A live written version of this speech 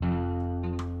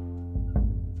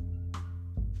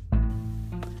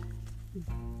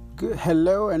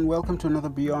Hello and welcome to another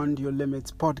Beyond Your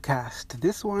Limits podcast.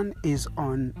 This one is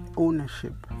on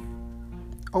ownership.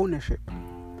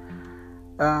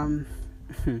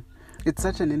 It's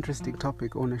such an interesting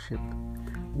topic, ownership.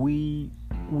 We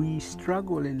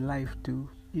struggle in life to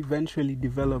eventually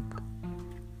develop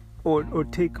or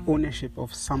take ownership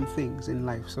of some things in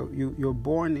life. So you're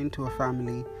born into a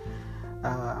family.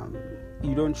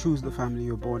 You don't choose the family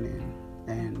you're born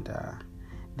in, and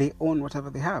they own whatever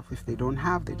they have. If they don't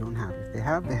have, they don't have. If they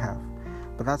have, they have.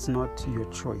 But that's not your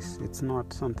choice. It's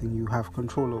not something you have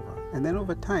control over. And then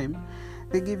over time,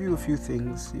 they give you a few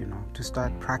things, to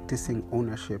start practicing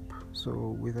ownership.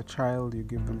 So with a child, you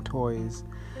give them toys.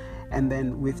 And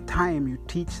then with time, you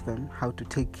teach them how to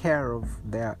take care of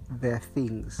their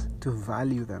things, to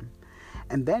value them.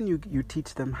 And then you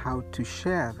teach them how to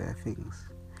share their things.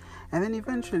 And then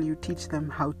eventually you teach them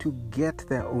how to get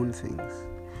their own things.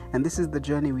 And this is the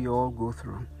journey we all go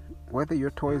through. Whether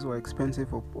your toys were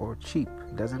expensive or cheap,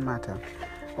 it doesn't matter.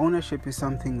 Ownership is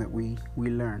something that we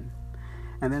learn.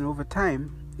 And then over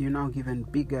time, you're now given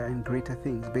bigger and greater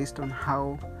things. Based on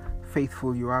how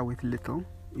faithful you are with little,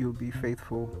 you'll be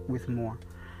faithful with more.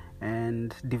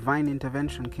 And divine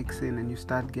intervention kicks in and you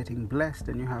start getting blessed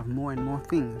and you have more and more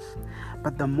things.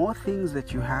 But the more things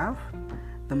that you have,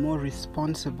 the more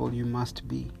responsible you must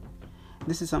be.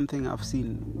 This is something I've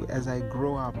seen as I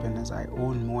grow up and as I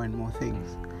own more and more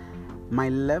things. My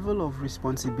level of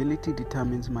responsibility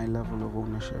determines my level of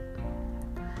ownership.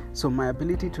 So my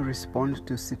ability to respond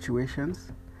to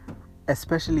situations,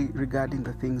 especially regarding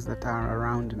the things that are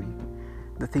around me,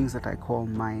 the things that I call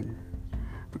mine.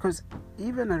 Because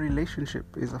even a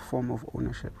relationship is a form of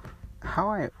ownership. How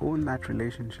I own that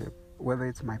relationship, whether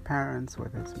it's my parents,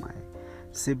 whether it's my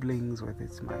siblings, whether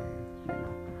it's my,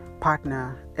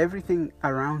 partner, everything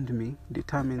around me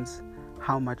determines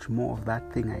how much more of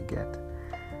that thing I get.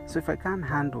 So if I can't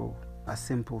handle a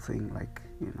simple thing like,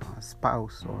 a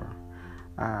spouse or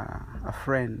a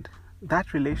friend,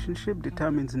 that relationship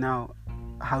determines now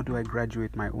how do I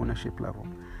graduate my ownership level.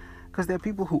 Because there are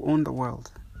people who own the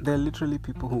world. There are literally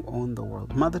people who own the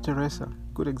world. Mother Teresa,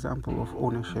 good example of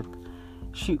ownership.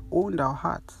 She owned our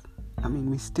hearts.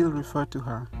 We still refer to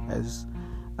her as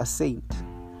a saint.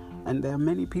 And there are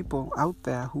many people out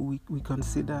there who we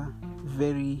consider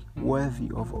very worthy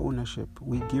of ownership.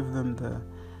 We give them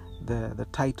the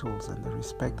titles and the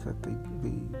respect that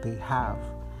they have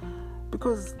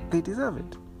because they deserve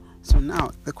it. So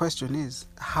now the question is,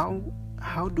 how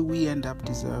do we end up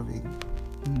deserving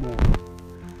more?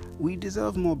 We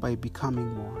deserve more by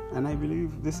becoming more. And I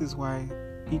believe this is why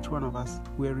each one of us,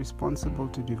 we're responsible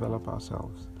to develop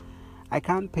ourselves. I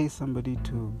can't pay somebody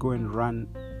to go and run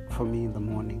for me in the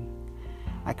morning.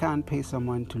 I can't pay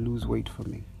someone to lose weight for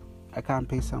me. I can't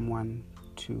pay someone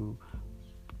to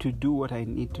do what I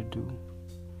need to do.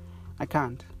 I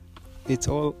can't. It's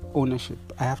all ownership.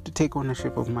 I have to take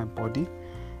ownership of my body,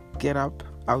 get up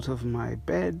out of my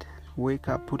bed, wake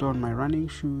up, put on my running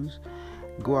shoes,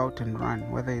 go out and run.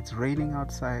 Whether it's raining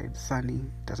outside, sunny,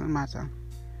 doesn't matter.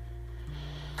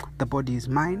 The body is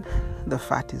mine, the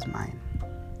fat is mine.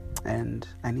 And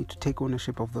I need to take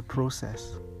ownership of the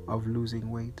process of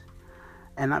losing weight.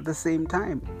 And at the same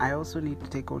time, I also need to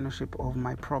take ownership of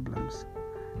my problems.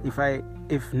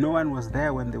 If no one was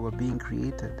there when they were being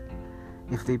created,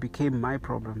 if they became my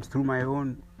problems through my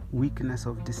own weakness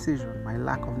of decision, my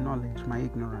lack of knowledge, my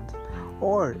ignorance,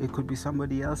 or it could be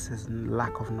somebody else's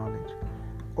lack of knowledge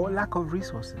or lack of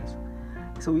resources.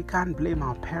 So we can't blame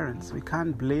our parents. We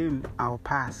can't blame our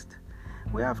past.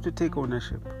 We have to take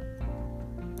ownership.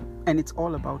 And it's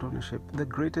all about ownership. The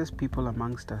greatest people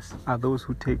amongst us are those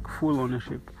who take full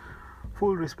ownership,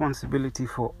 full responsibility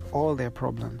for all their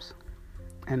problems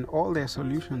and all their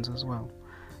solutions as well.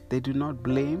 They do not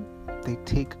blame, they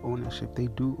take ownership, they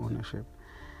do ownership.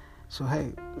 So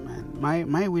hey, man,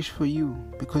 my wish for you,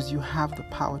 because you have the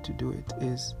power to do it,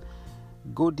 is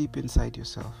go deep inside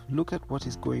yourself. Look at what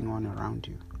is going on around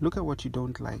you. Look at what you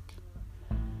don't like.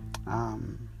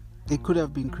 It could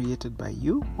have been created by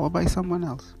you or by someone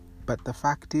else. But the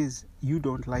fact is, you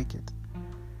don't like it.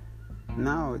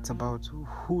 Now it's about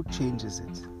who changes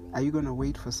it. Are you going to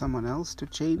wait for someone else to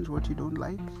change what you don't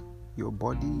like? Your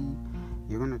body?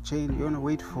 You're going to change? You're going to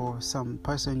wait for some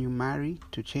person you marry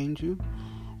to change you?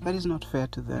 That is not fair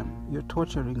to them. You're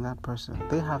torturing that person.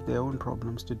 They have their own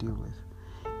problems to deal with.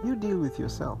 You deal with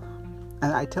yourself.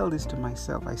 And I tell this to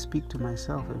myself. I speak to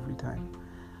myself every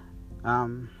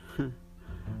time.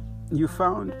 You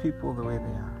found people the way they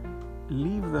are.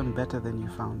 Leave them better than you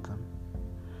found them.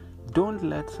 Don't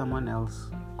let someone else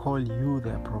call you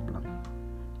their problem.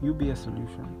 You be a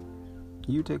solution.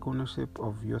 You take ownership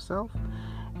of yourself,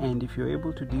 and if you're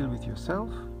able to deal with yourself,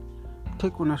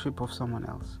 take ownership of someone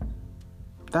else.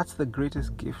 That's the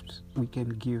greatest gift we can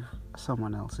give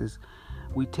someone else, is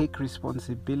we take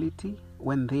responsibility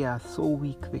when they are so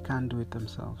weak they can't do it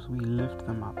themselves. We lift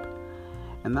them up.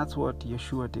 And that's what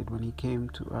Yeshua did when he came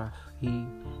to earth. He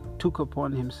took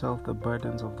upon himself the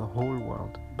burdens of the whole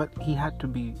world, but he had to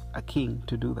be a king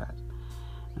to do that.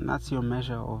 And that's your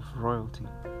measure of royalty.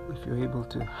 If you're able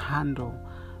to handle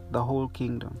the whole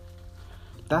kingdom,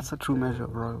 that's a true measure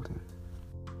of royalty.